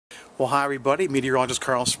Well, hi everybody, meteorologist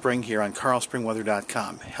Carl Spring here on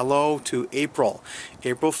carlspringweather.com. Hello to April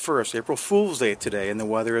 1st, April Fool's Day today, and the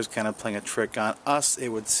weather is kind of playing a trick on us, it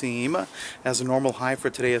would seem. As a normal high for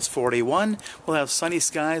today is 41, we'll have sunny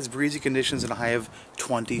skies, breezy conditions, and a high of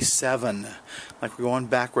 27. Like we're going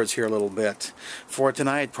backwards here a little bit. For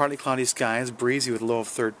tonight, partly cloudy skies, breezy with a low of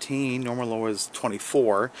 13, normal low is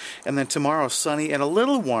 24, and then tomorrow sunny and a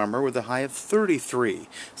little warmer with a high of 33,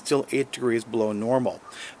 still 8 degrees below normal.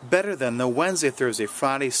 Better than the Wednesday, Thursday,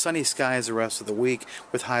 Friday, sunny skies the rest of the week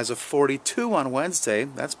with highs of 42 on Wednesday,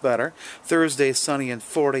 that's better. Thursday sunny and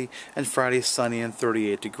 40, and Friday sunny and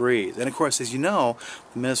 38 degrees. And of course, as you know,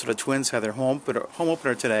 the Minnesota Twins had their home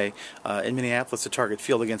opener today in Minneapolis at Target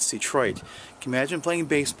Field against Detroit. Can you imagine playing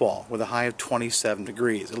baseball with a high of 27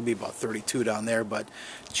 degrees? It'll be about 32 down there, but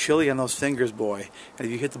chilly on those fingers, boy. And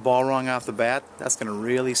if you hit the ball wrong off the bat, that's going to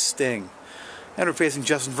really sting. And we're facing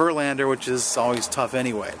Justin Verlander, which is always tough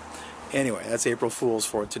anyway. Anyway, that's April Fool's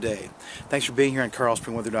for today. Thanks for being here on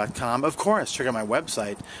carlspringweather.com. Of course, check out my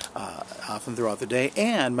website often throughout the day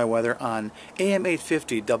and my weather on AM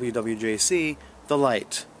 850 WWJC, The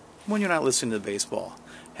Light, when you're not listening to baseball.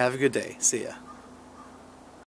 Have a good day. See ya.